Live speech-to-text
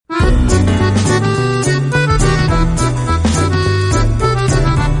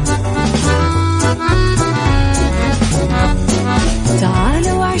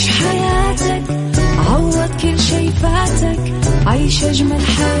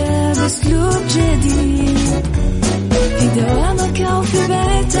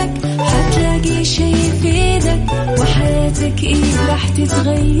حياتك إيه راح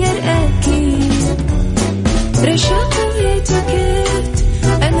تتغير أكيد. رشاق ويتوكيت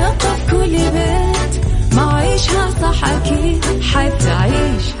أنا قف كل بيت ما عيشها صح أكيد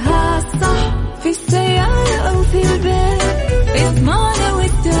حتعيشها صح في السيارة أو في البيت اضمعنا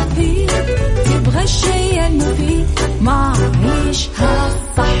والتوفيق تبغى الشيء المفيد ما عيشها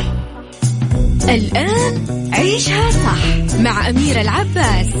صح. الآن عيشها صح مع أميرة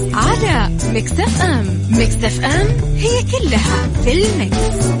العباس على ميكس اف ام. ميكس اف ام هي كلها في الميكس.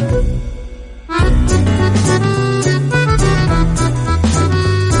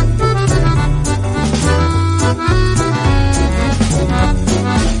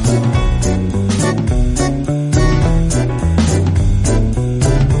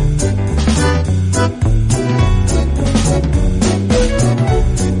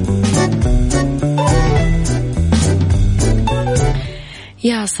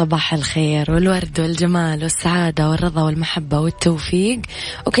 يا صباح الخير والورد والجمال والسعادة والرضا والمحبة والتوفيق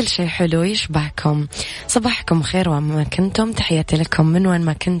وكل شيء حلو يشبهكم. صباحكم خير وما كنتم، تحياتي لكم من وين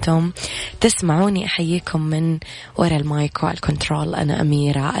ما كنتم تسمعوني. أحييكم من وراء المايك والكنترول، أنا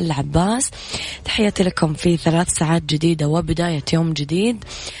أميرة العباس. تحياتي لكم في 3 ساعات جديدة وبداية يوم جديد.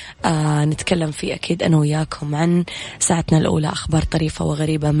 نتكلم فيه أكيد أنا وياكم عن ساعتنا الأولى أخبار طريفة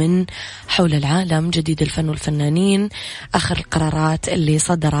وغريبة من حول العالم، جديد الفن والفنانين، آخر القرارات اللي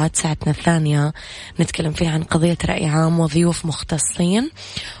صدرت. ساعتنا الثانية نتكلم فيها عن قضية رأي عام وضيوف مختصين،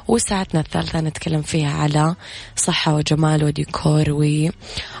 وساعتنا الثالثة نتكلم فيها على صحة وجمال وديكور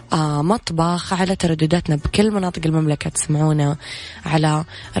ومطبخ. على تردداتنا بكل مناطق المملكة تسمعونا على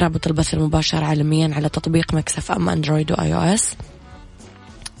رابط البث المباشر عالميا على تطبيق ميكس اف ام اندرويد واي او اس،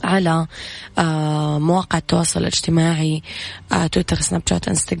 على مواقع التواصل الاجتماعي تويتر سناب شات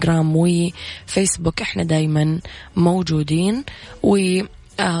انستغرام وفيسبوك، احنا دايما موجودين.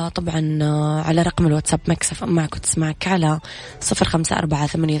 وطبعا على رقم الواتساب مكسف معك وتسمعك على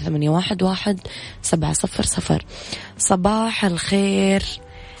 0548811700. صباح الخير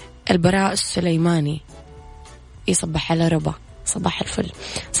البراء السليماني يصبح على ربا، صباح الفل.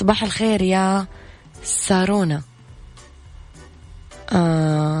 صباح الخير يا سارونا.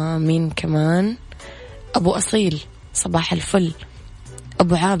 مين كمان؟ أبو أصيل صباح الفل.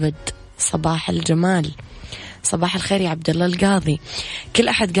 أبو عابد صباح الجمال. صباح الخير يا عبد الله القاضي. كل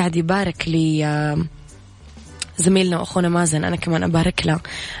أحد قاعد يبارك لي زميلنا وأخونا مازن، أنا كمان أبارك له.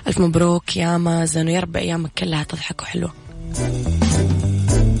 ألف مبروك يا مازن ويا رب أيامك كلها تضحك وحلوة.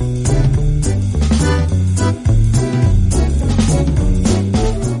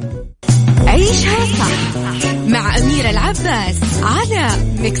 عيشها صح مع أميرة العباس على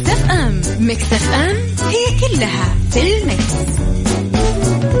ميكس اف ام. ميكس اف ام هي كلها في الميكس.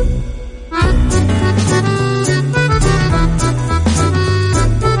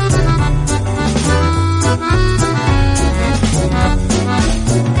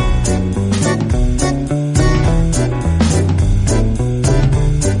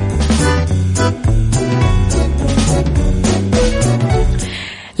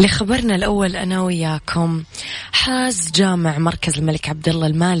 لخبرنا الأول أنا وياكم. حاز جامع مركز الملك عبد الله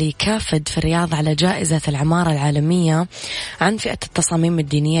المالي كافد في الرياض على جائزة العمارة العالمية عن فئة التصاميم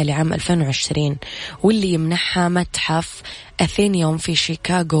الدينية لعام 2020، واللي يمنحها متحف أثينيوم في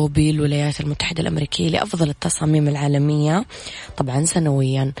شيكاغو بالولايات المتحدة الأمريكية لأفضل التصاميم العالمية طبعا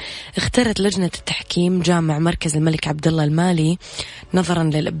سنويا. اختارت لجنة التحكيم جامع مركز الملك عبد الله المالي نظرا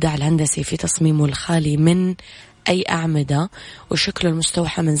للإبداع الهندسي في تصميمه الخالي من أي أعمدة وشكله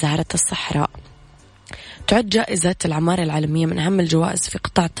المستوحى من زهرة الصحراء. تعد جائزة العمارة العالمية من أهم الجوائز في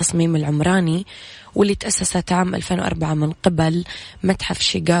قطاع التصميم العمراني، واللي تأسست عام 2004 من قبل متحف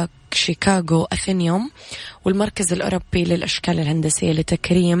شيكاغو أثينيوم والمركز الأوروبي للأشكال الهندسية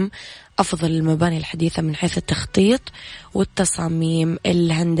لتكريم أفضل المباني الحديثة من حيث التخطيط والتصاميم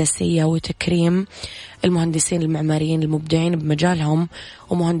الهندسية، وتكريم المهندسين المعماريين المبدعين بمجالهم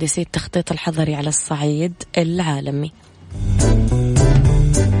ومهندسي التخطيط الحضري على الصعيد العالمي.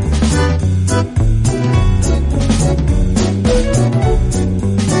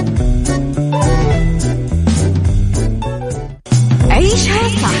 عيشها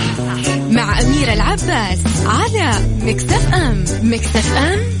صح مع أميرة العباس على ميكس اف ام. ميكس اف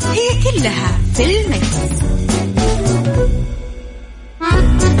ام هي كلها في الميكس.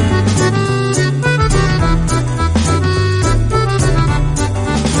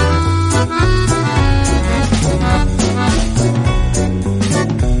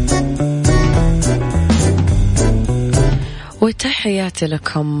 وتحياتي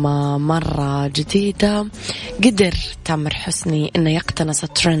لكم مرة جديدة. قدر تامر حسني إنه يقتنص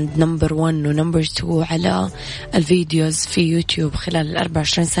الترند نمبر 1 ونمبر 2 على الفيديوز في يوتيوب خلال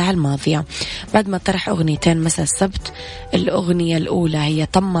 24 ساعة الماضية بعد ما طرح أغنيتين مساء السبت. الأغنية الأولى هي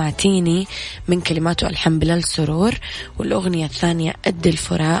طمعتيني من كلمات والحان بلال سرور، والأغنية الثانية أدي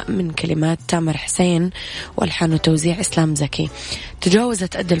الفراق من كلمات تامر حسين والحان وتوزيع إسلام زكي.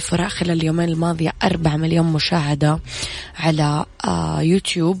 تجاوزت أدي الفراق خلال اليومين الماضية 4 مليون مشاهدة على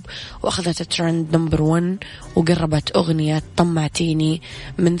يوتيوب، وأخذت الترند نمبر 1، وقربت أغنية طمعتيني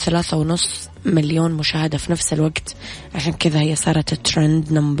من 3.5 مليون مشاهدة في نفس الوقت، عشان كذا هي صارت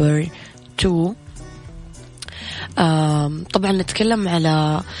الترند نمبر 2. طبعا نتكلم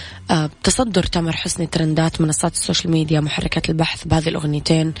على تصدر تامر حسني ترندات منصات السوشيال ميديا، محركات البحث بهذه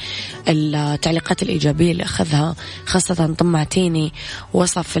الأغنيتين، التعليقات الإيجابية اللي أخذها خاصة طمعتيني.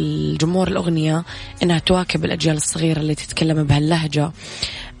 وصف الجمهور الأغنية أنها تواكب الأجيال الصغيرة اللي تتكلم بهاللهجة،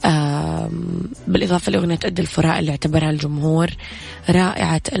 بالإضافة لأغنية أدي الفراق اللي اعتبرها الجمهور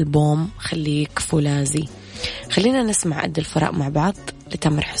رائعة ألبوم خليك فولاذي. خلينا نسمع أدي الفراق مع بعض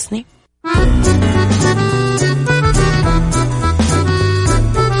لتامر حسني.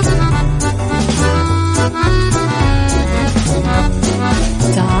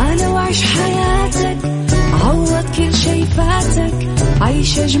 تعال وعيش حياتك، عوض كل شي فاتك،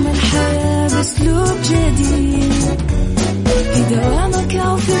 عيش أجمل حياة بأسلوب جديد. في دوامك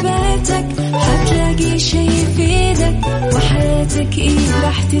أو في بيتك حتلاقي شي يفيدك، وحياتك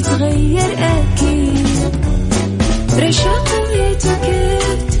راح تتغير أكيد. رشاق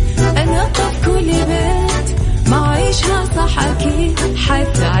ويتوكيت أنا قف كل بيت، ما عيشها صح أكيد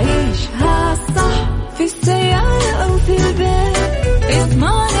حتعيشها صح. في السيارة أو في البيت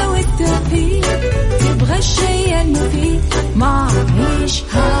اسمعنا والتوفيق، تبغى الشيء المفيد ما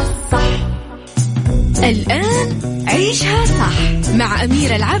عيشها صح. الآن عيشها صح مع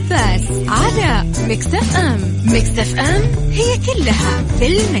أميرة العباس على مكسف أم. مكسف أم هي كلها في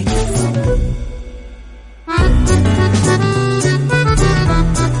المكس.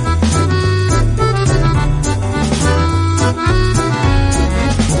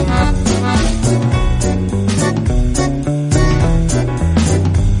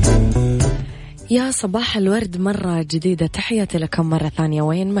 يا صباح الورد مرة جديدة، تحياتي لكم مرة ثانية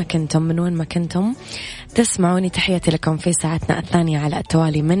وين ما كنتم، من وين ما كنتم تسمعوني. تحياتي لكم في ساعتنا الثانية على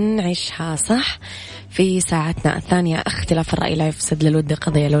التوالي من عيشها صح. في ساعتنا الثانية اختلاف الرأي لا يفسد للود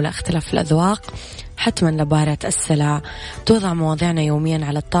قضية، لولا اختلاف الأذواق حتما لبارة السلع. توضع مواضيعنا يوميا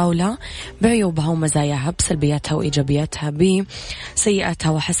على الطاولة بعيوبها ومزاياها، بسلبياتها وإيجابياتها، بسيئاتها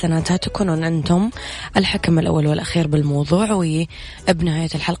وحسناتها. تكونون أنتم الحكم الأول والأخير بالموضوع، وبنهاية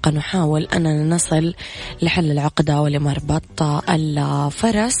الحلقة نحاول أننا نصل لحل العقدة ولمربط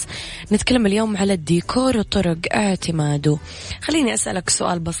الفرس. نتكلم اليوم على الديكور وطرق اعتماده. خليني أسألك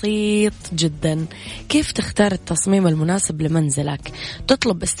سؤال بسيط جدا، كيف تختار التصميم المناسب لمنزلك؟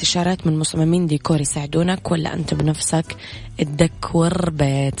 تطلب استشارات من مصممين ديكور يساعدونك، ولا أنت بنفسك تدكور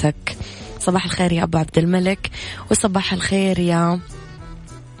بيتك؟ صباح الخير يا أبو عبد الملك، وصباح الخير يا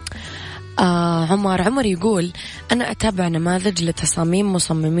عمر يقول أنا أتابع نماذج لتصاميم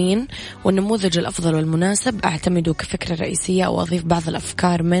مصممين، والنموذج الأفضل والمناسب أعتمده كفكرة رئيسية أو أضيف بعض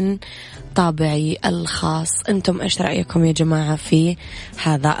الأفكار من طابعي الخاص. أنتم إيش رأيكم يا جماعة في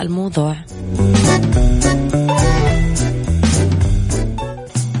هذا الموضوع؟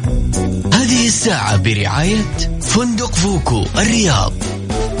 هذه الساعة برعاية فندق فوكو الرياض.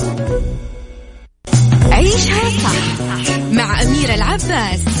 عيشها صح مع أميرة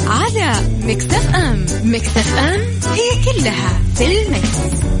العباس على مكسف أم. مكسف أم هي كلها في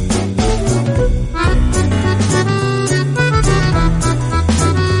المكس.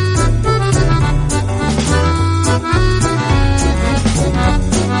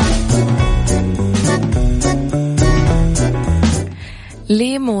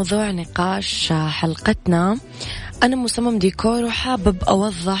 لموضوع نقاش حلقتنا، أنا مصمم ديكور وحابب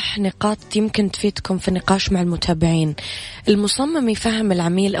أوضح نقاط يمكن تفيدكم في النقاش مع المتابعين. المصمم يفهم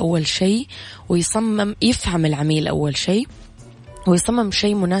العميل أول شيء، يفهم العميل أول شيء، ويصمم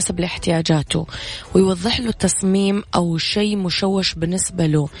شيء مناسب لاحتياجاته، ويوضح له التصميم أو شيء مشوش بالنسبة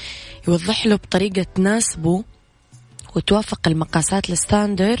له، يوضح له بطريقة تناسبه وتوافق المقاسات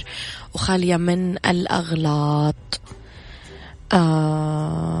الستاندر وخالية من الأغلاط.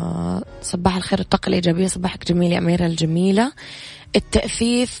 صباح الخير والطاقة الإيجابية، صباحك جميل يا أميرة الجميلة.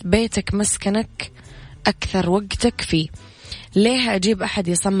 التأثيث بيتك مسكنك أكثر وقتك فيه. ليه أجيب أحد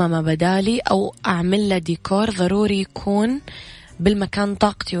يصمم بدالي أو أعمل له ديكور؟ ضروري يكون بالمكان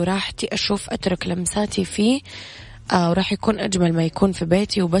طاقتي وراحتي، أشوف أترك لمساتي فيه، وراح يكون أجمل ما يكون في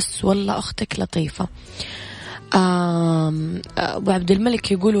بيتي وبس. والله أختك لطيفة. أبو عبد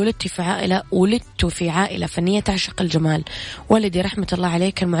الملك يقول ولدت في عائلة فنية تعشق الجمال. والدي رحمة الله عليه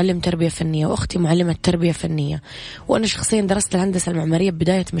كان معلم تربية فنية، وأختي معلمة تربية فنية، وأنا شخصيا درست الهندسة المعمارية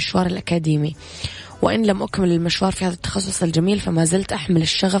بداية مشوار الأكاديمي، وإن لم أكمل المشوار في هذا التخصص الجميل فما زلت أحمل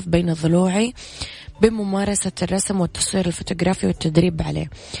الشغف بين ضلوعي بممارسة الرسم والتصوير الفوتوغرافي والتدريب عليه.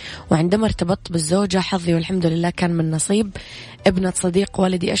 وعندما ارتبطت بالزوجة حظي والحمد لله كان من نصيب ابنة صديق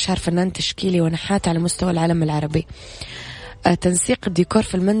والدي أشهر فنان تشكيلي ونحات على مستوى العالم العربي. تنسيق الديكور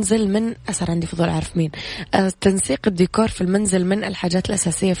في المنزل من أثر عندي فضول أعرف مين. تنسيق الديكور في المنزل من الحاجات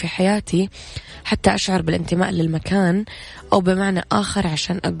الأساسية في حياتي حتى أشعر بالانتماء للمكان، أو بمعنى آخر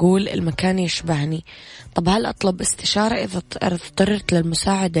عشان أقول المكان يشبعني. طب هل أطلب استشارة إذا اضطررت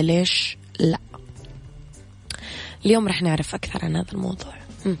للمساعدة؟ ليش لا؟ اليوم رح نعرف أكثر عن هذا الموضوع.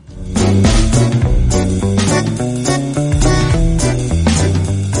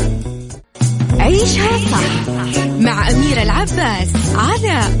 عيشها صح مع أميرة العباس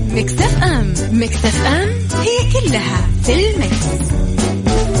على ميكس اف ام. ميكس اف ام هي كلها في الميكس.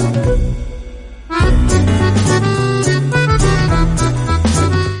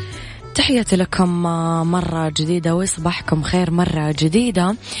 تحياتي لكم مرة جديدة وصباحكم خير مرة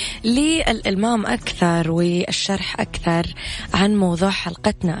جديدة. للإلمام أكثر والشرح أكثر عن موضوع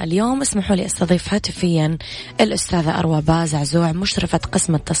حلقتنا اليوم اسمحوا لي أستضيف هاتفيا الأستاذة أروى بازعزوع، مشرفة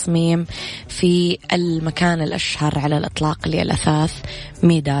قسم التصميم في المكان الأشهر على الإطلاق للأثاث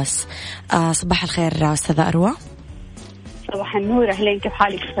ميداس. صباح الخير أستاذة أروى. صباح النور، أهلين، كيف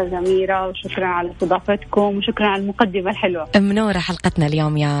حالك أستاذة أميرة؟ وشكرا على استضافتكم وشكرا على المقدمة الحلوة. منورة حلقتنا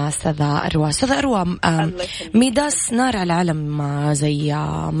اليوم يا أستاذة أروى. أستاذة أروى، ميداس نار على العالم زي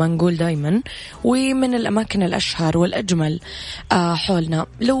ما نقول دايما، ومن الأماكن الأشهر والأجمل حولنا.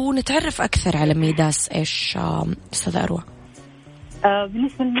 لو نتعرف أكثر على ميداس إيش أستاذة أروى؟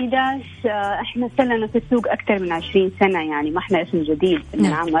 بالنسبة لميداس احنا لنا في السوق أكثر من 20 سنة، يعني ما احنا اسم جديد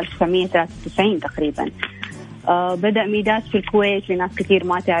من عام 1993 تقريبا. بدأ ميداس في الكويت لناس كثير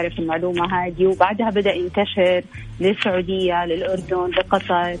ما تعرف المعلومة هذه، وبعدها بدأ ينتشر للسعودية، للأردن،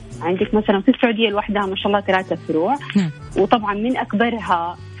 لقطر. عندك مثلا في السعودية لوحدها ما شاء الله 3 فروع، وطبعا من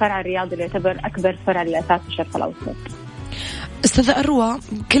أكبرها فرع الرياض اللي يعتبر أكبر فرع للأثاث في الشرق الأوسط. أستاذة أروى،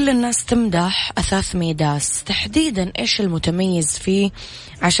 كل الناس تمدح أثاث ميداس، تحديدا إيش المتميز فيه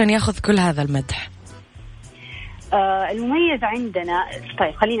عشان ياخذ كل هذا المدح؟ المميز عندنا،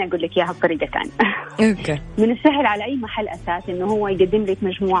 طيب خليني أقول لك إياها بطريقة ثانية. أوكي. من السهل على أي محل أثاث إنه هو يقدم لك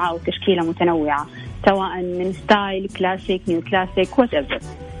مجموعة أو تشكيلة متنوعة، سواء من ستايل، كلاسيك، نيو كلاسيك، whatever.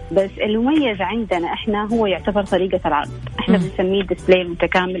 بس المميز عندنا إحنا هو يعتبر طريقة العرض. إحنا بنسميه الديسبلاي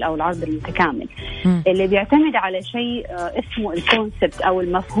المتكامل أو العرض المتكامل، اللي بيعتمد على شيء اسمه الكونسبت أو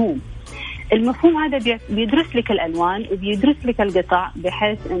المفهوم. المفهوم هذا بيدرس لك الألوان وبيدرس لك القطع،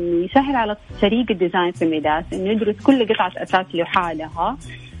 بحيث إنه يسهل على فريق الديزاين في ميداس إنه يدرس كل قطعة أثاث لحالها،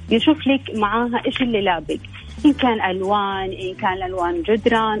 يشوف لك معاها إيش اللي لابق، إن كان ألوان، إن كان ألوان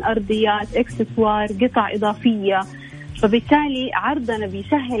جدران، أرضيات، إكسسوار، قطع إضافية. فبالتالي عرضنا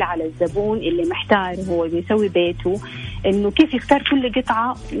بيسهل على الزبون اللي محتار هو بيسوي بيته إنه كيف يختار كل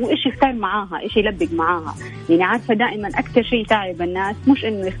قطعة وإيش يختار معاها، إيش يلبق معاها. يعني عارفة دائما أكثر شيء تعب الناس مش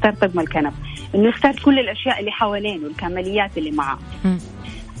إنه يختار طقم الكنب، إنه يختار كل الأشياء اللي حوالينه والكماليات اللي معاه.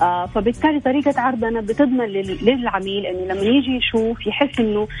 فبالتالي طريقة عرضنا بتضمن للعميل إنه لما يجي يشوف يحس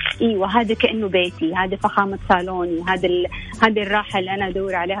إنه إيوه هذا كأنه بيتي، هذا فخامة صالوني، هذه الراحة اللي أنا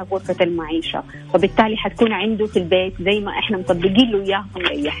أدور عليها في غرفة المعيشة. فبالتالي حتكون عنده في البيت زي ما إحنا مطبقين له إياهم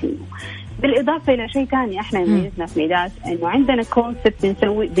مريحينه. بالإضافة إلى شيء ثاني إحنا يميزنا في ميداس، إنه عندنا كونسبت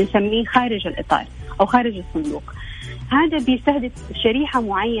بنسميه خارج الإطار أو خارج الصندوق. هذا بيستهدف شريحة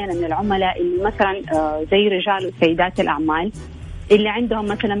معينة من العملاء اللي مثلا زي رجال وسيدات الأعمال اللي عندهم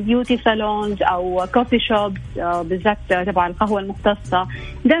مثلا بيوتي صالونز أو كوفي شوبز، بالذات تبع القهوة المختصة،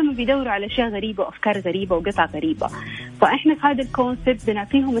 دائما بيدوروا على أشياء غريبة وأفكار غريبة وقطع غريبة. فإحنا في هذا الكونسبت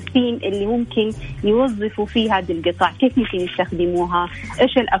بنعطيهم الثيم اللي ممكن يوظفوا فيه هذه القطع، كيف ممكن يستخدموها،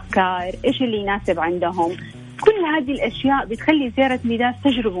 إيش الأفكار، إيش اللي يناسب عندهم. كل هذه الأشياء بتخلي زيارة ميداس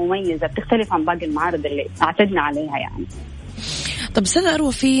تجربة مميزة بتختلف عن باقي المعارض اللي اعتدنا عليها يعني. طب أستاذة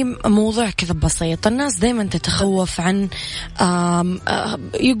أروى، في موضوع كذا بسيط، الناس دايما تتخوف عن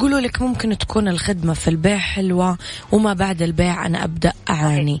يقولوا لك ممكن تكون الخدمة في البيع حلوة وما بعد البيع أنا أبدأ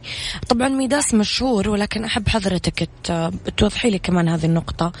أعاني. طبعا ميداس مشهور، ولكن أحب حضرتك توضحي لي كمان هذه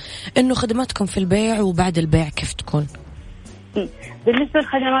النقطة، إنه خدماتكم في البيع وبعد البيع كيف تكون؟ بالنسبة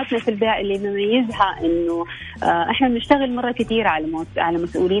لخدماتنا في البيع اللي نميزها إنه إحنا بنشتغل مرة كثير على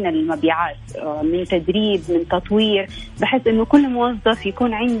مسؤولين المبيعات، من تدريب، من تطوير، بحيث إنه كل موظف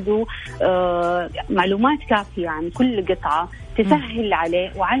يكون عنده معلومات كافية عن كل قطعة تسهل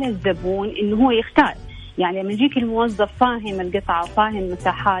عليه وعلى الزبون إنه هو يختار. يعني لما يجيك الموظف فاهم القطعة، فاهم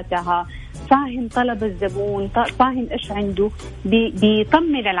مساحاتها، فاهم طلب الزبون، فاهم إيش عنده،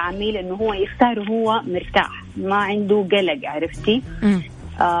 بيطمن العميل إنه هو يختار هو مرتاح، ما عنده قلق. عرفتي؟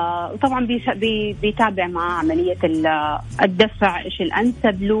 وطبعا بيتابع مع عملية الدفع، إيش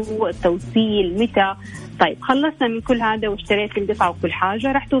الأنسب له، التوصيل متى. طيب خلصنا من كل هذا واشتريت القطعة وكل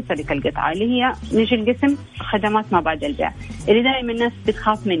حاجة، راح توصلك القطعة اللي هي نجي القسم خدمات ما بعد البيع اللي دائما الناس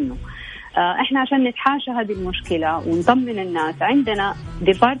بتخاف منه. احنا عشان نتحاشى هذه المشكلة ونطمن الناس عندنا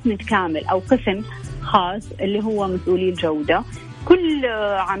ديبارتمنت كامل أو قسم خاص اللي هو مسؤولي الجودة. كل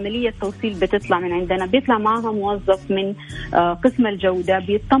عملية توصيل بتطلع من عندنا بيطلع معها موظف من قسم الجودة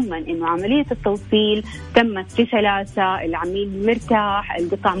بيطمن إنه عملية التوصيل تمت بسلاسة، العميل مرتاح،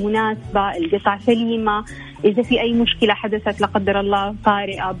 القطع مناسبة، القطع سليمة. إذا في أي مشكلة حدثت لا قدر الله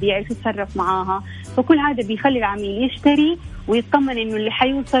طارئة بيعرف يتصرف معاها. فكل هذا بيخلي العميل يشتري ويطمن إنه اللي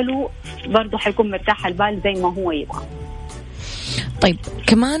حيوصله برضه حيكون مرتاح البال زي ما هو يبغى. طيب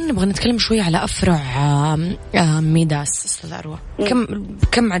كمان نبغى نتكلم شوي على أفرع ميداس أستاذ أروى.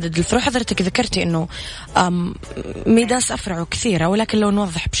 كم عدد الفروع؟ حضرتك ذكرتي إنه ميداس أفرعه كثيرة، ولكن لو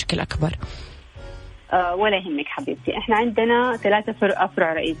نوضح بشكل أكبر. ولا يهمك حبيبتي، احنا عندنا 3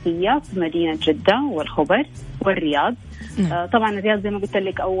 أفرع رئيسية في مدينة جدة والخبر والرياض. طبعا الرياض زي ما قلت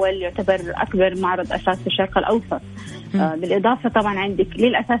لك أول يعتبر أكبر معرض أساس في الشرق الأوسط. بالإضافة طبعا عندك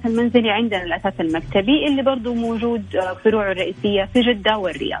للأساس المنزلي عندنا الأساس المكتبي اللي برضو موجود فروع الرئيسية في جدة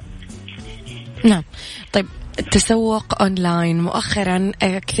والرياض. نعم. طيب التسوق أونلاين مؤخرا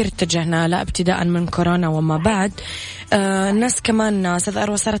كثير اتجهنا له ابتداء من كورونا وما بعد. الناس كمان أستاذ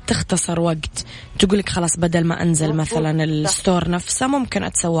أروى صارت تختصر وقت، تقولك خلاص بدل ما أنزل مثلا الستور نفسه ممكن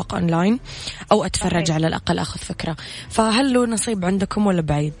أتسوق أونلاين أو أتفرج على الأقل أخذ فكرة. فهل له نصيب عندكم ولا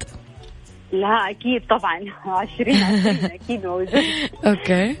بعيد؟ لا أكيد طبعا 2020 أكيد موجود.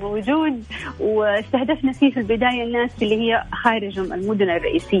 أوكي. موجود، واستهدفنا فيه في البداية الناس اللي هي خارج المدن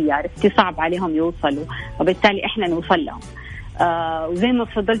الرئيسية، عرفتي صعب عليهم يوصلوا، وبالتالي إحنا نوصل لهم. وزي ما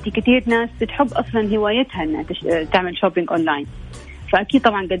فضلتي كتير ناس بتحب أصلا هوايتها أنها تعمل شوبينج أونلاين، فأكيد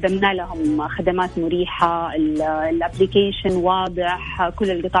طبعا قدمنا لهم خدمات مريحة، الابليكيشن واضح،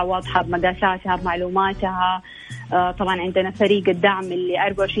 كل القطع واضحة بمقاساتها بمعلوماتها. طبعا عندنا فريق الدعم اللي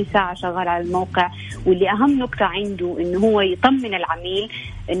 24 ساعة شغال على الموقع، واللي أهم نقطة عنده إنه هو يطمن العميل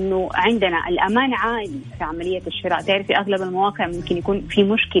إنه عندنا الأمان عالي في عملية الشراء. تعرفي أغلب المواقع ممكن يكون في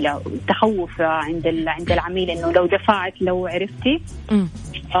مشكلة تخوف عند العميل إنه لو دفعت لو عرفتي.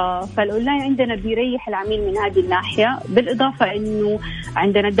 فالأونلاين عندنا بيريح العميل من هذه الناحية. بالإضافة إنه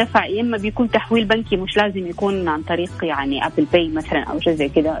عندنا الدفع إما بيكون تحويل بنكي، مش لازم يكون عن طريق يعني أبل باي مثلا أو شيء زي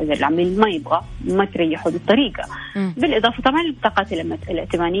كذا إذا العميل ما يبغى ما تريحه بالطريقة. بالإضافة طبعا البطاقات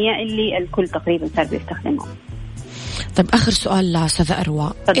الائتمانية اللي الكل تقريبا صار بيستخدمها. طيب آخر سؤال لأستاذ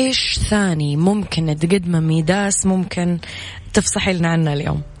أروى، إيش ثاني ممكن تقدمه ميداس ممكن تفصحي لنا عنه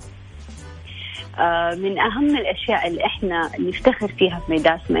اليوم؟ من أهم الأشياء اللي إحنا نفتخر فيها في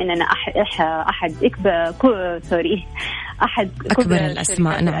ميداس، ما إننا أحد أكبر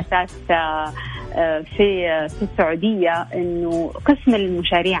الأسماء نعم في السعودية، إنه قسم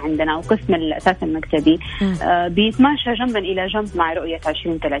المشاريع عندنا أو قسم الأساس المكتبي بيتماشى جنبا إلى جنب مع رؤية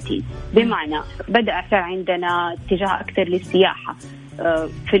 2030. بمعنى بدأ صار عندنا اتجاه أكثر للسياحة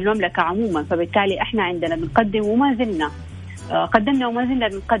في المملكة عموما، فبالتالي إحنا عندنا بنقدم وما زلنا قدمنا وما زلنا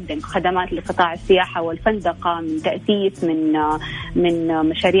بنقدم خدمات لقطاع السياحة والفندقة، من تأسيس من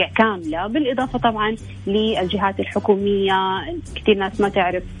مشاريع كاملة. بالإضافة طبعا للجهات الحكومية، كتير ناس ما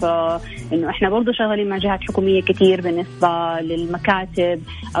تعرف إنه إحنا برضو شغالين مع جهات حكومية كتير بالنسبة للمكاتب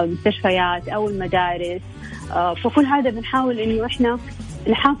أو المستشفيات أو المدارس. فكل هذا بنحاول إنه إحنا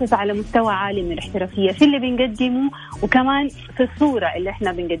نحافظ على مستوى عالي من الاحترافية في اللي بنقدمه، وكمان في الصورة اللي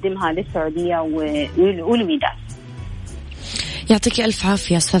إحنا بنقدمها للسعودية والميداس. يعطيك ألف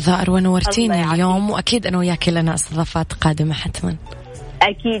عافية أستاذة أروى، نورتيني اليوم، وأكيد أنا وياك لنا استضافات قادمة حتما.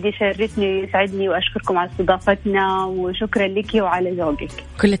 أكيد يشرفني ويسعدني، وأشكركم على استضافتنا، وشكرا لك وعلى ذوقك.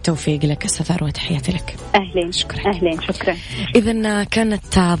 كل التوفيق لك أستاذة أروى، تحياتي لك. أهلين شكرا. أهلين شكرا. إذن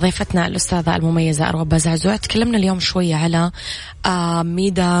كانت ضيفتنا الأستاذة المميزة أروى بازعزوع. تكلمنا اليوم شوية على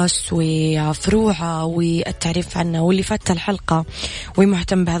ميداس وفروعها والتعريف عنه، واللي فات الحلقة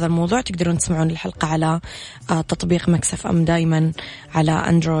ومهتم بهذا الموضوع تقدرون تسمعون الحلقة على تطبيق مكسف أم دايما على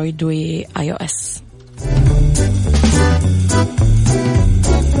أندرويد وآي أو إس.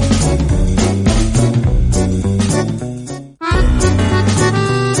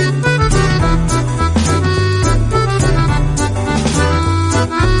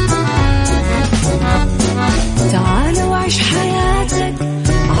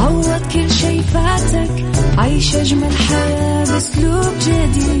 عيش أجمل حياة بأسلوب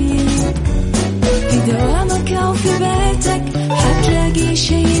جديد، في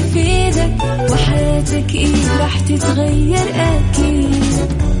شي يفيدك وحياتك إيه راح تتغير أكيد.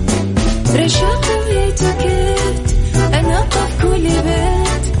 رشاق ويتوكيت أنا قف كل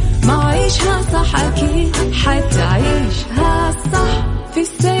بيت ما عيشها صح أكيد حتعيشها صح في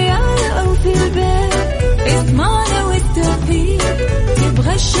السيارة أو في البيت اسمعنا والتوفيق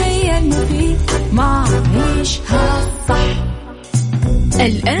تبغى الشيء المفيد ما عيشها صح.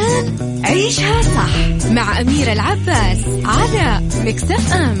 الآن عيشها صح مع أميرة العباس على ميكس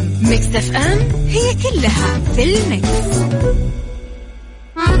اف ام. ميكس اف ام هي كلها في الميكس.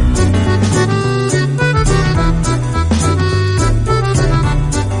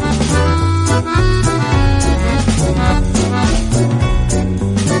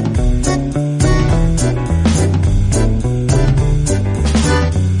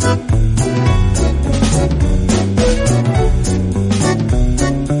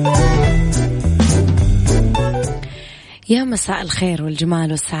 يا مساء الخير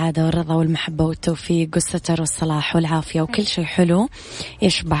والجمال والسعادة والرضا والمحبة والتوفيق والستر والصلاح والعافية وكل شيء حلو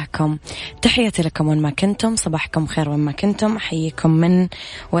يشبعكم. تحياتي لكم وين ما كنتم، صباحكم خير وين ما كنتم. أحييكم من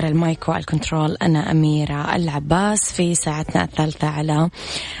وراء المايك والكنترول. أنا أميرة العباس في ساعتنا الثالثة على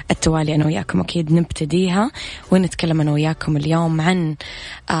التوالي. أنا وياكم أكيد نبتديها ونتكلم أنا وياكم اليوم عن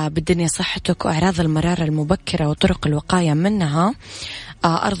بالدنيا صحتك وأعراض المرارة المبكرة وطرق الوقاية منها.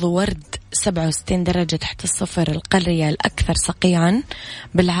 أرض ورد 67 درجة تحت الصفر، القرية الأكثر صقيعا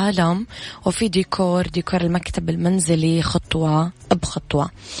بالعالم، وفي ديكور المكتب المنزلي خطوة بخطوة.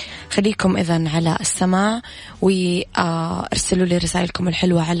 خليكم إذن على السماع وارسلوا لي رسائلكم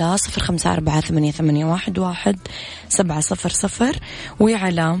الحلوة على 0548811700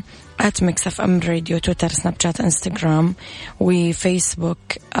 وعلى @mixfmradio تويتر سناب شات انستغرام وفيسبوك.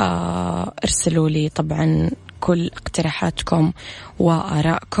 ارسلوا لي طبعا كل اقتراحاتكم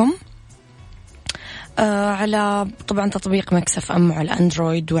وآرائكم على طبعا تطبيق ميكس اف ام على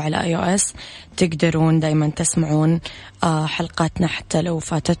الاندرويد وعلى اي او اس. تقدرون دايما تسمعون حلقاتنا حتى لو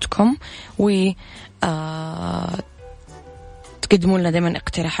فاتتكم، و تقدمون لنا دايما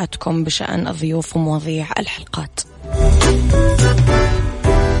اقتراحاتكم بشأن الضيوف ومواضيع الحلقات.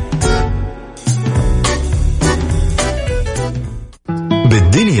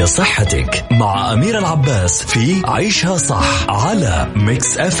 بالدنيا صحتك مع أميرة العباس في عيشها صح على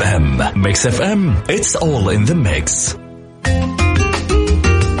ميكس اف ام. ميكس اف ام it's all in the mix.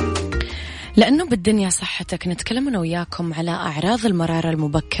 لأنه بالدنيا صحتك نتكلم أنا وياكم على أعراض المرارة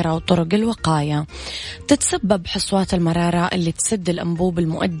المبكرة وطرق الوقاية. تتسبب حصوات المرارة اللي تسد الأنبوب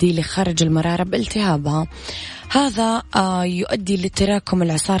المؤدي لخرج المرارة بالتهابها. هذا يؤدي لتراكم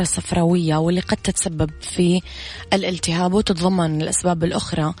العصارة الصفراوية واللي قد تتسبب في الالتهاب، وتتضمن الأسباب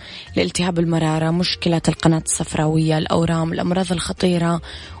الأخرى لالتهاب المرارة مشكلة القناة الصفراوية، الأورام، الأمراض الخطيرة،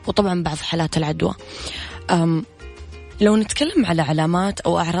 وطبعا بعض حالات العدوى. لو نتكلم على علامات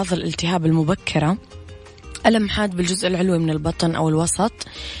أو أعراض الالتهاب المبكرة: ألم حاد بالجزء العلوي من البطن أو الوسط،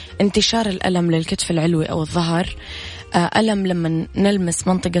 انتشار الألم للكتف العلوي أو الظهر، ألم لما نلمس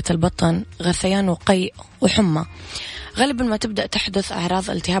منطقة البطن، غثيان وقيء وحمى. غالبا ما تبدأ تحدث أعراض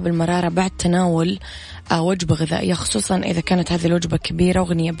التهاب المرارة بعد تناول وجبة غذائية، خصوصا إذا كانت هذه الوجبة كبيرة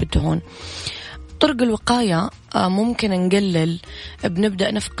وغنية بالدهون. طرق الوقاية: ممكن نقلل،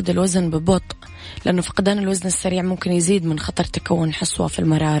 بنبدأ نفقد الوزن ببطء، لأنه فقدان الوزن السريع ممكن يزيد من خطر تكون حصوة في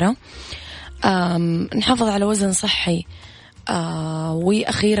المرارة. نحافظ على وزن صحي،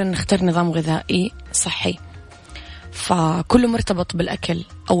 وأخيرا نختار نظام غذائي صحي. فكله مرتبط بالأكل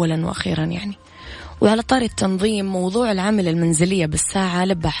أولا وأخيرا يعني. وعلى طاري التنظيم، موضوع العاملة المنزلية بالساعة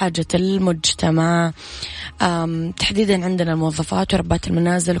لبى حاجة المجتمع، تحديدا عندنا الموظفات وربات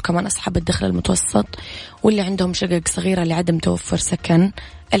المنازل وكمان أصحاب الدخل المتوسط واللي عندهم شقق صغيرة لعدم توفر سكن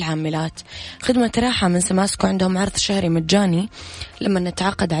العاملات. خدمة راحة من سماسكو عندهم عرض شهري مجاني لما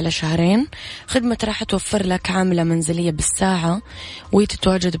نتعاقد على شهرين. خدمة راحة توفر لك عاملة منزلية بالساعة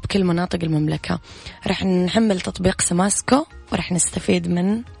وتتواجد بكل مناطق المملكة. رح نحمل تطبيق سماسكو ورح نستفيد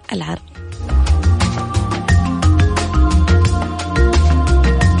من العرض.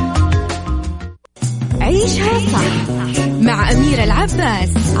 عيشها صح مع أميرة العباس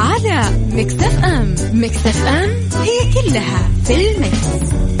على ميكس اف ام. ميكس اف ام هي كلها في الميكس.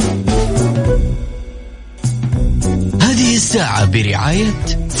 هذه الساعة برعاية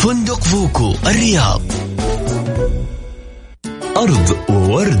فندق فوكو الرياض. أرض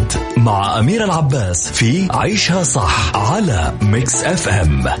وورد مع أميرة العباس في عيشها صح على ميكس اف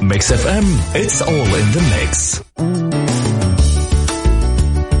ام. ميكس اف ام it's all in the mix.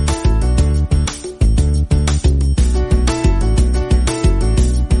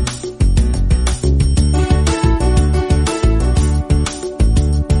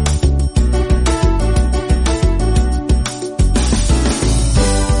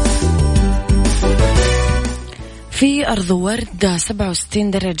 أرض ورد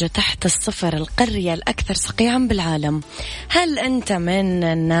 67 درجة تحت الصفر، القرية الأكثر صقيعا بالعالم. هل أنت من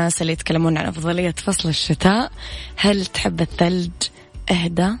الناس اللي يتكلمون عن أفضلية فصل الشتاء؟ هل تحب الثلج؟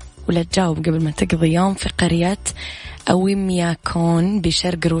 اهدى ولا تجاوب قبل ما تقضي يوم في قرية أويمياكون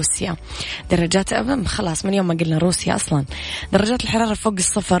بشرق روسيا. درجات خلاص من يوم ما قلنا روسيا أصلا. درجات الحرارة فوق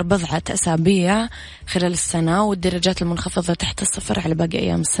الصفر بضعة أسابيع خلال السنة، والدرجات المنخفضة تحت الصفر على باقي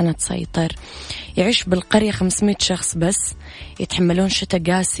أيام السنة تسيطر. يعيش بالقرية 500 شخص بس، يتحملون شتاء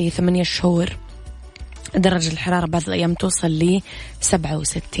قاسي 8 شهور. درجة الحرارة بعض الأيام توصل ل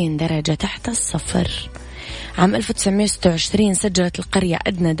 67 درجة تحت الصفر. عام 1926 سجلت القرية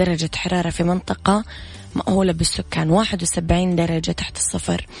أدنى درجة حرارة في منطقة مأهولة بالسكان 71 درجة تحت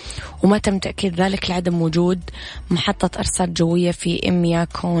الصفر، وما تم تأكيد ذلك لعدم وجود محطة أرصاد جوية في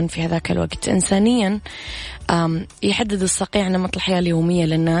إمياكون في هذاك الوقت. إنسانيا يحدد الصقيع نمط الحياة اليومية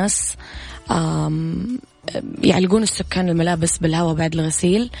للناس. يعلقون السكان الملابس بالهواء بعد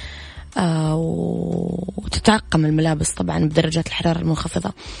الغسيل، وتتعقم الملابس طبعا بدرجات الحرارة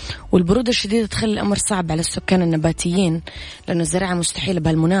المنخفضة. والبرودة الشديدة تخلي الأمر صعب على السكان النباتيين، لأنه الزراعة مستحيلة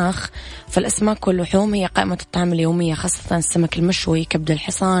بهالمناخ. فالأسماك واللحوم هي قائمة الطعام اليومية، خاصة السمك المشوي، كبد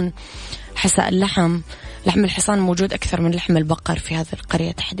الحصان، حساء اللحم. لحم الحصان موجود أكثر من لحم البقر في هذه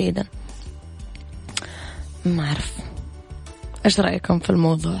القرية تحديدا. ما أعرف إيش رأيكم في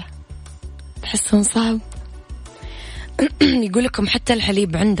الموضوع؟ تحسون صعب؟ يقول لكم حتى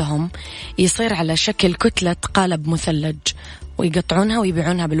الحليب عندهم يصير على شكل كتلة قالب مثلج، ويقطعونها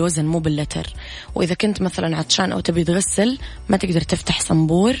ويبيعونها بالوزن مو باللتر. وإذا كنت مثلا عطشان أو تبي تغسل ما تقدر تفتح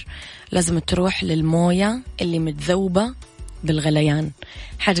صنبور، لازم تروح للموية اللي متذوبة بالغليان.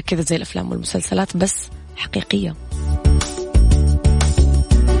 حاجة كذا زي الأفلام والمسلسلات بس حقيقية.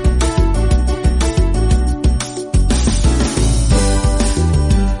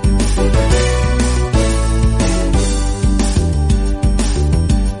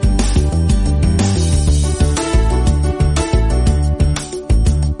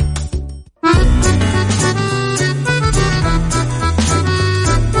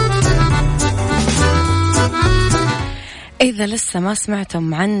 إذا لسه ما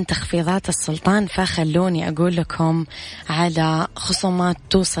سمعتم عن تخفيضات السلطان فخلوني أقول لكم على خصومات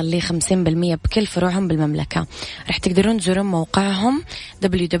توصل ل 50% بكل فروعهم بالمملكة. رح تقدرون تزورون موقعهم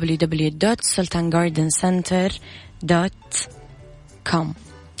www.sultangardencenter.com.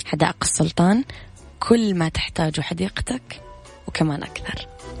 حدائق السلطان، كل ما تحتاجه حديقتك وكمان أكثر.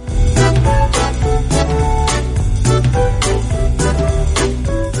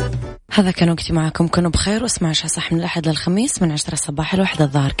 هذا كان وقتي معكم، كونوا بخير واسمعوا عيشها صح من الأحد للخميس من 10 صباحا ل1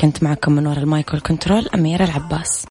 الظهر. كنت معكم من وراء المايك والكنترول أميرة العباس.